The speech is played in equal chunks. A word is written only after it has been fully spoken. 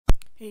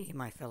Hey,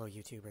 my fellow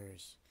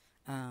YouTubers.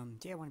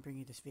 Today I want to bring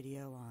you this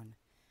video on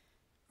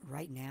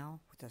right now,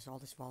 with all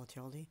this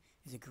volatility,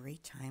 is a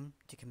great time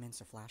to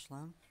commence a flash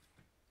loan.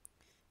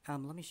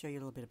 Let me show you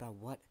a little bit about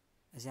what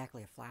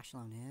exactly a flash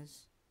loan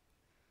is.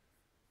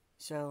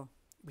 So,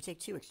 we take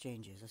two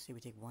exchanges. Let's say we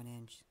take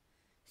 1inch,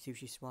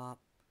 Sushi Swap.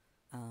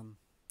 You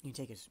can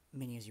take as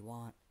many as you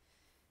want.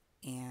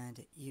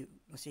 And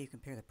let's say you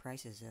compare the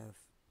prices of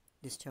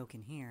this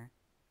token here.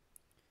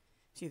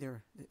 See,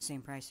 they're the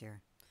same price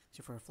here.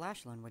 So for a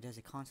flash loan, what it does,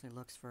 it constantly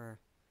looks for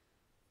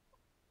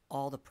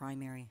all the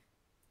primary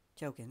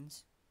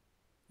tokens.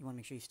 You want to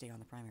make sure you stay on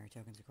the primary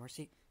tokens, of course.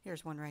 See,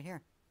 here's one right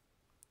here.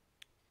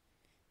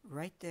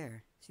 Right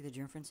there. See the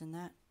difference in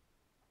that?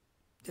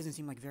 Doesn't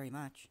seem like very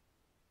much,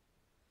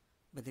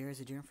 but there is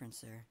a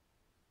difference there.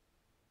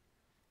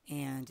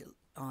 And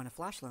on a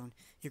flash loan,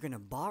 you're going to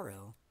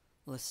borrow,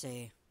 let's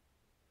say,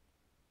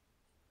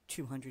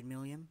 200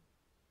 million.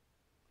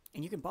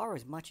 And you can borrow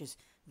as much as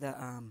the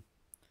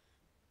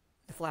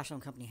flash loan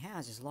company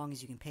has, as long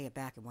as you can pay it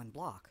back in one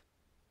block.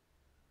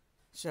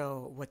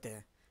 So what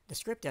the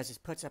script does is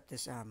puts up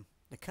this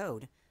the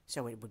code,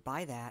 so it would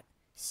buy that,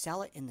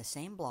 sell it in the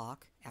same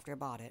block after I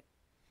bought it,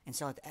 and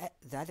sell it at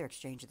the other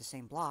exchange at the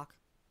same block,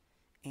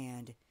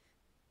 and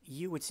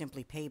you would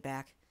simply pay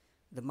back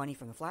the money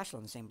from the flash loan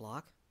in the same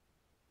block,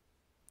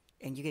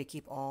 and you get to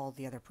keep all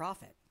the other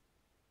profit.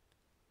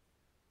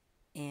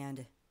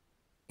 And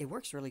it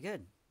works really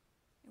good.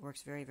 It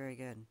works very, very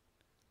good.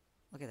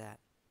 Look at that.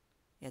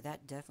 Yeah,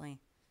 that definitely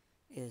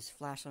is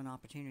flash loan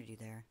opportunity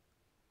there.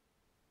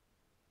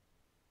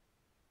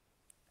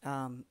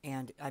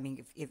 And I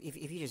mean,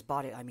 if you just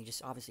bought it, I mean,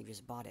 just obviously if you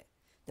just bought it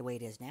the way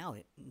it is now,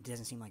 it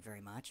doesn't seem like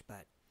very much.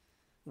 But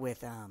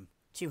with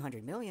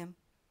 200 million,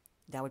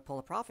 that would pull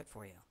a profit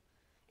for you.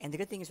 And the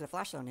good thing is with a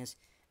flash loan is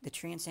the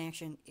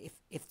transaction.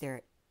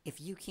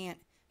 If you can't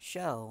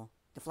show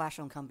the flash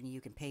loan company you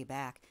can pay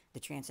back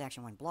the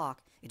transaction one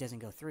block, it doesn't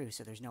go through,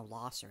 so there's no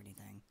loss or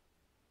anything.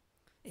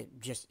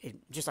 It just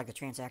like the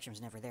transaction was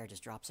never there, it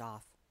just drops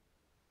off.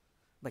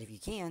 But if you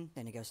can,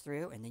 then it goes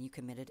through, and then you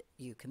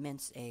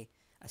commence a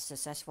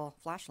successful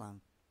flash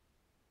loan.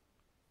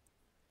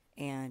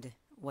 And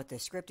what the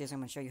script is, I'm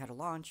going to show you how to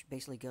launch.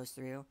 Basically goes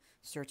through,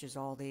 searches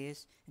all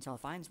these until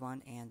it finds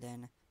one, and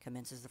then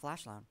commences the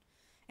flash loan.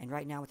 And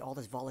right now, with all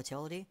this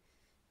volatility,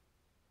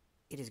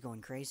 it is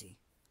going crazy.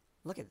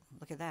 Look at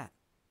that.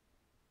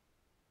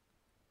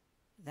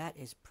 That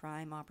is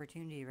prime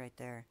opportunity right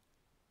there.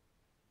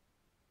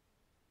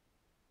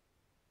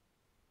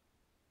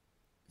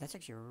 That's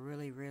actually a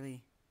really,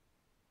 really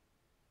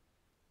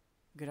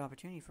good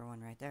opportunity for one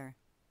right there.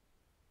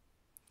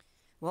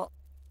 Well,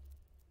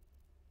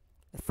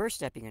 the first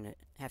step you're going to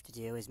have to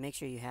do is make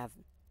sure you have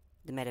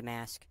the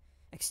MetaMask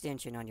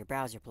extension on your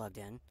browser plugged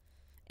in,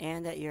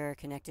 and that you're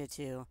connected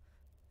to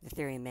the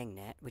Ethereum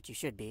mainnet, which you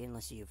should be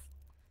unless you've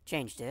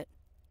changed it,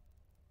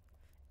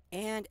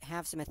 and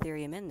have some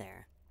Ethereum in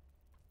there.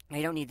 Now,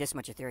 you don't need this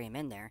much Ethereum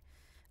in there.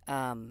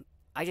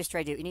 I just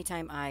try to,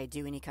 anytime I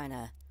do any kind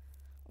of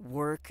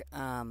work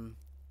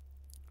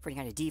for any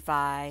kind of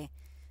DeFi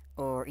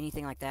or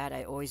anything like that,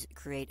 I always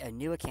create a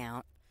new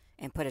account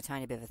and put a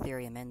tiny bit of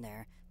Ethereum in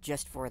there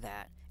just for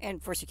that.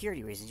 And for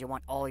security reasons, you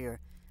want all your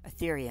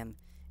Ethereum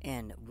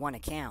in one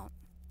account.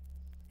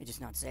 It's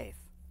just not safe.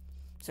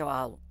 So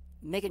I'll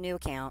make a new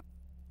account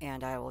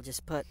and I will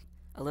just put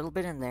a little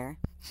bit in there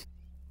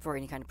for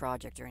any kind of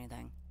project or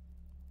anything.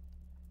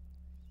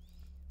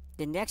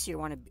 Then next you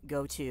want to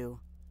go to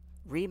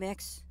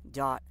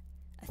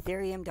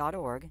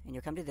remix.ethereum.org, and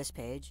you'll come to this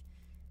page.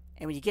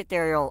 And when you get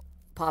there, you'll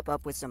pop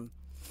up with some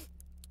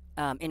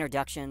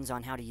introductions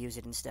on how to use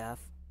it and stuff.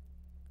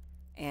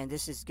 And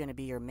this is going to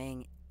be your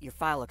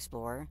file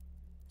explorer.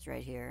 It's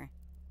right here.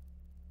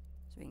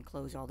 So we can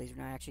close all these.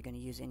 We're not actually going to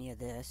use any of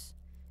this.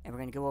 And we're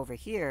going to go over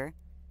here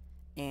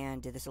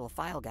and do this little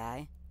file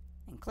guy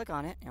and click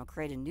on it, and it'll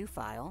create a new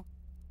file.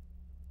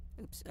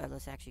 Oops,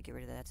 let's actually get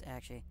rid of that. That's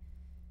actually,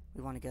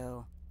 we want to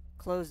go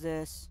close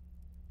this.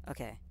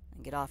 Okay,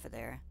 and get off of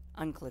there.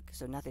 Unclick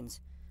so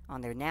nothing's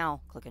on there. Now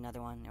click another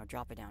one, or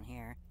drop it down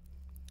here.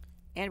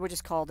 And we'll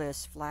just call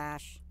this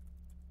flash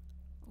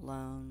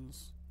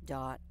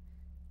loans.sol.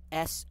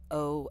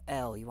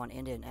 You want to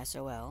end it in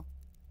SOL.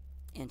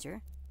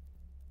 Enter.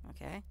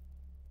 Okay.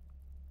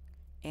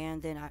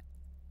 And then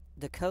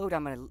the code,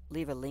 I'm going to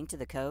leave a link to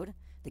the code,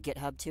 the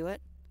GitHub to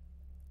it.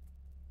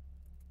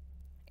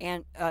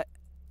 And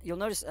you'll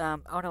notice, I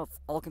don't know if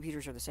all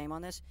computers are the same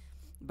on this,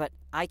 but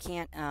I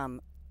can't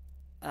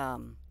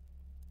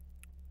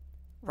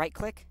right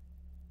click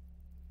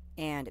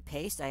and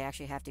paste. I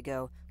actually have to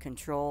go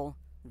Control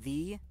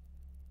V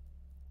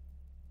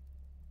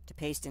to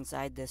paste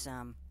inside this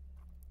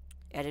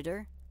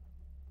editor.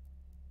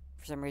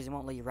 For some reason it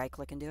won't let you right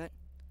click and do it.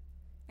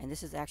 And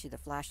this is actually the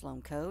flash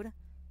loan code.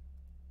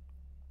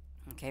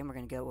 Okay, and we're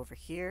going to go over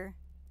here,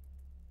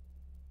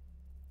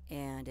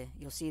 and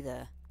you'll see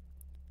this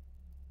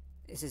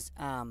is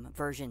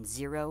version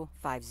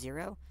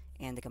 0.50,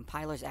 and the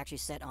compiler is actually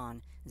set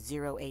on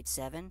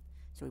 0.87,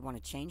 so we want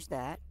to change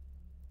that.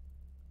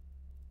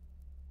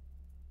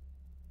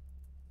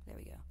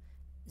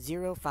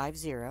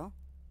 0.050.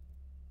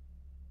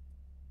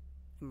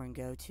 And we're going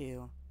to go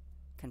to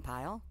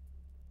compile.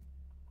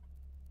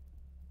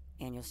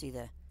 And you'll see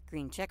the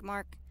green check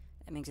mark.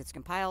 That means it's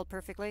compiled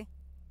perfectly.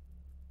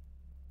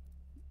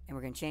 And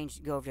we're going to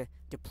go over to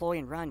deploy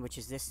and run, which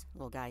is this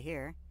little guy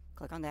here.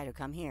 Click on that, it'll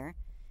come here.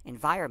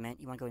 Environment,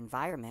 you want to go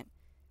environment,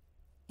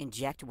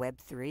 inject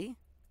web3.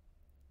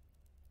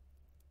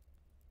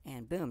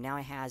 And boom, now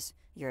it has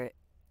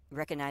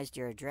recognized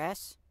your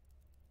address.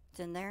 It's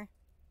in there.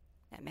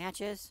 That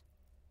matches.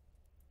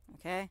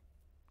 Okay.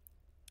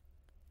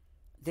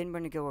 Then we're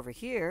going to go over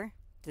here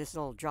to this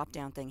little drop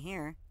down thing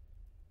here.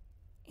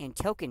 And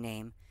token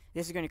name.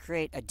 This is going to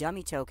create a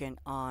dummy token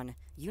on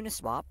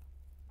Uniswap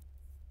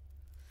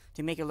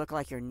to make it look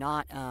like you're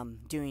not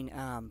doing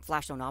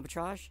flash loan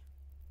arbitrage.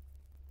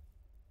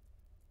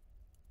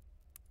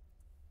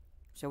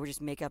 So we'll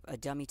just make up a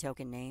dummy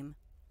token name.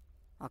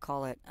 I'll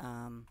call it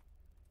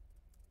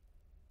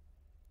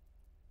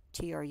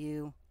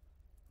TRU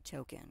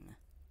token.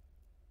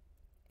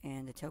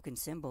 And the token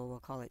symbol, we'll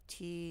call it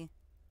TYU.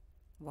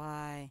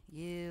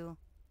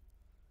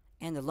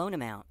 And the loan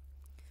amount.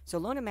 So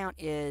loan amount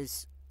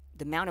is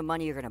the amount of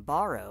money you're going to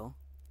borrow,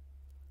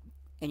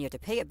 and you have to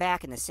pay it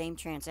back in the same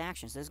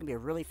transaction. So this is going to be a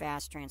really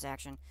fast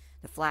transaction.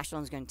 The flash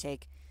loan is going to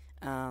take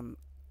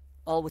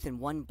all within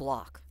one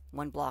block.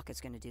 One block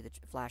is going to do the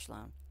flash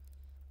loan.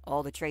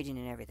 All the trading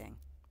and everything.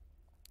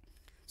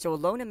 So a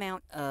loan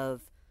amount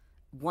of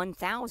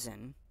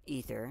 1,000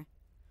 Ether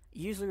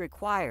usually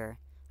require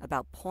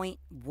about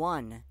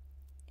 0.1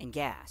 in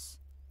gas.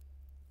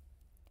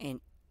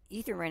 And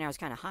Ether right now is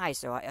kind of high,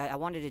 so I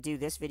wanted to do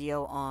this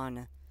video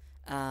on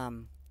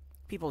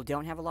people who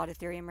don't have a lot of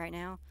Ethereum right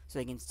now, so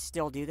they can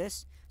still do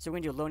this. So we're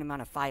going to do a loan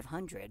amount of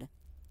 500.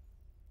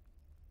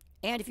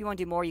 And if you want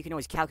to do more, you can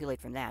always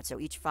calculate from that. So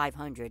each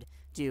 500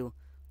 do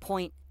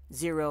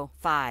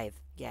 0.05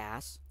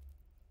 gas.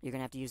 You're going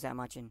to have to use that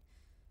much.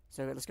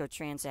 So let's go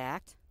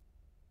transact.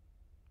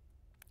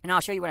 And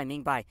I'll show you what I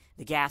mean by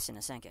the gas in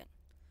a second.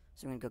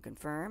 So we're going to go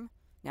confirm.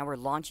 Now we're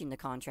launching the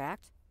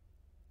contract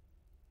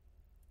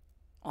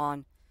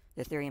on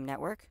the Ethereum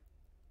network.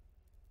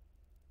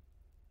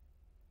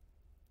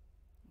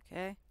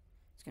 Okay,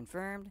 it's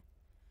confirmed.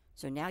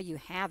 So now you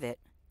have it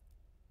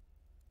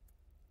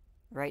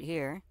right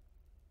here.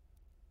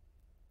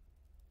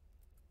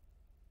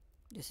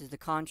 This is the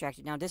contract.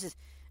 Now this is,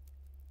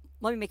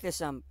 let me make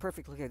this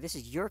perfectly clear. This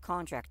is your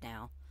contract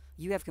now.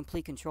 You have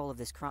complete control of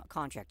this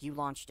contract. You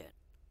launched it.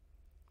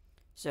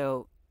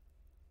 So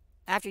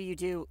after you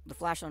do the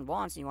flash loan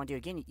once and you want to do it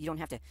again, you don't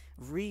have to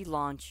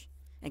relaunch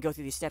and go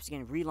through these steps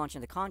again,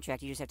 relaunching the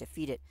contract. You just have to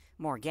feed it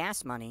more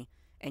gas money,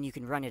 and you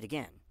can run it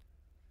again.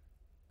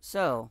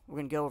 So we're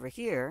going to go over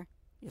here.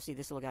 You'll see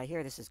this little guy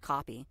here. This is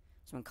copy.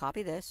 So I'm going to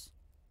copy this.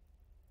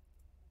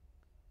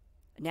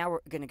 Now we're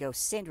going to go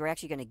send. We're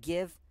actually going to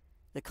give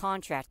the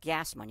contract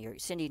gas money. You're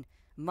sending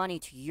money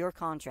to your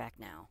contract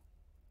now.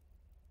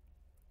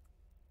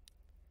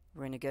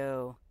 We're going to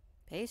go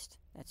paste.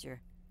 That's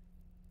your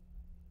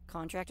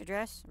contract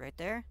address right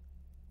there.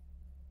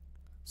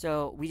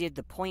 So we did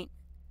the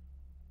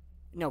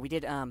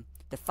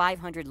the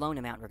 500 loan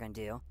amount we're going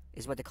to do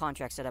is what the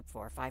contract set up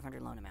for,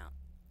 500 loan amount.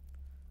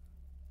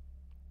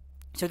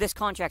 So this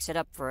contract set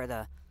up for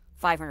the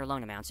 500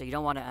 loan amount. So you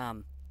don't want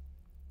to,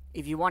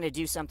 if you want to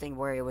do something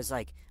where it was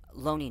like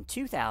loaning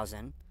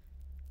 2,000,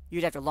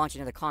 you'd have to launch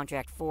another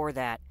contract for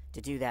that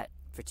to do that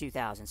for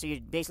 2,000. So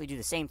you'd basically do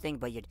the same thing,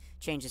 but you'd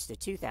change this to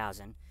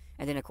 2,000.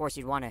 And then, of course,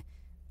 you'd want to,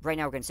 right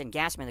now we're going to send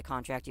gas money in the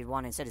contract. You'd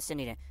want to, instead of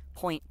sending a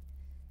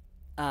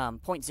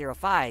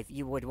 0.05,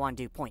 you would want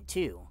to do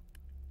 0.2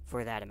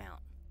 for that amount.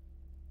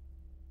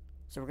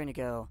 So we're going to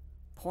go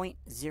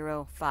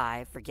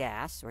 0.05 for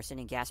gas. We're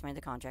sending gas money to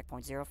the contract,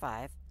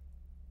 0.05.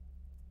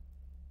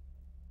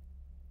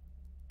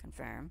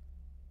 Confirm.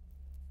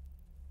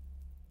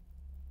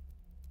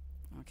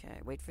 Okay,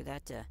 wait for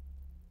that to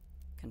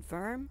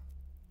confirm.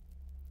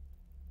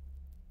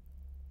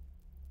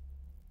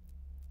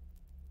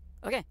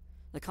 Okay,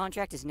 the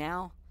contract is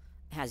now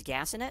has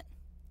gas in it.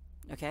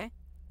 Okay.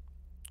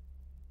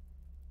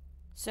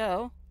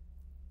 So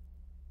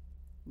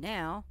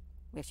now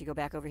we have to go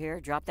back over here,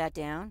 drop that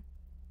down.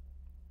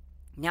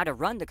 Now to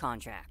run the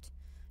contract,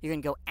 you're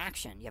going to go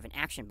action. You have an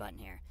action button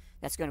here.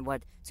 That's going to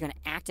it's going to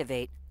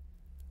activate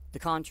the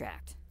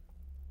contract.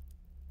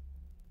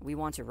 We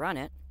want to run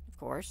it, of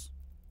course.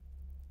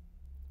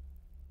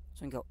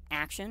 So we can go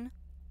action.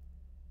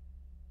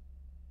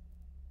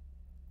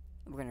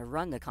 We're going to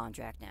run the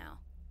contract now.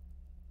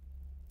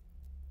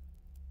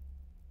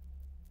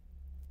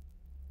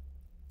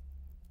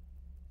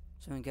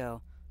 So we can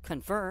go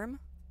confirm.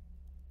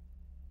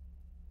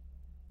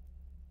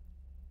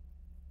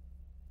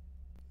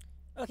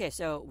 Okay,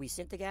 so we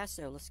sent the gas,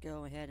 so let's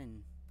go ahead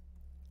and...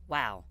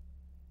 Wow.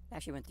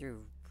 Actually went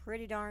through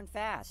pretty darn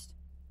fast.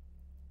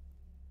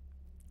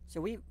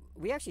 So we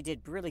actually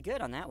did really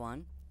good on that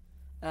one.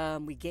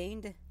 We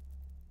gained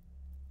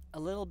a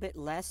little bit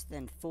less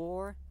than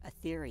 4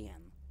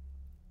 Ethereum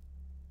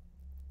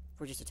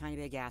for just a tiny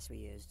bit of gas we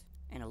used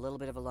and a little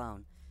bit of a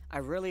loan. I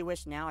really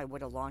wish now I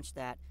would have launched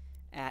that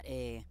at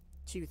a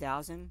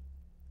 2,000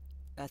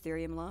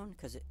 Ethereum loan,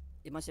 because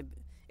it must have.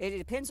 It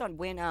depends on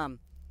when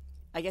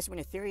I guess when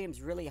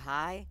Ethereum's really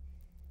high,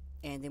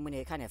 and then when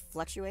it kind of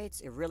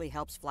fluctuates, it really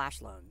helps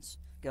flash loans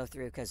go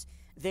through, because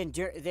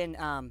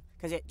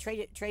because it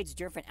trades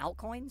different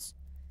altcoins,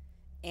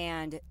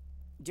 and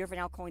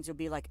different altcoins will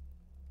be like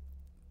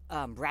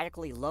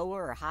radically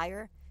lower or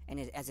higher, and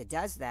as it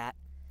does that,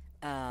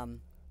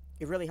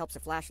 it really helps the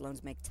flash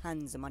loans make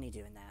tons of money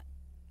doing that.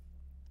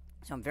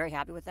 So I'm very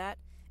happy with that,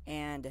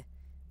 and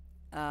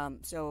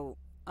so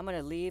I'm going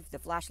to leave the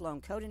flash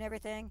loan code and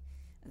everything,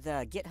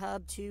 the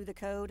GitHub to the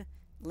code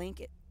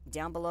link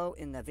down below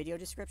in the video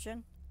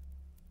description.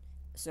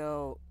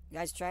 So you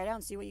guys try it out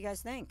and see what you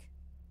guys think.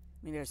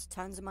 I mean, there's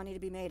tons of money to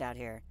be made out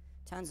here.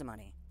 Tons of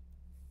money.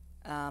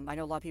 I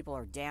know a lot of people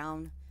are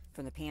down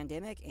from the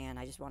pandemic, and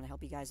I just want to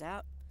help you guys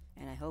out.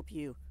 And I hope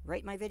you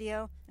rate my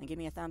video and give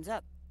me a thumbs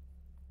up.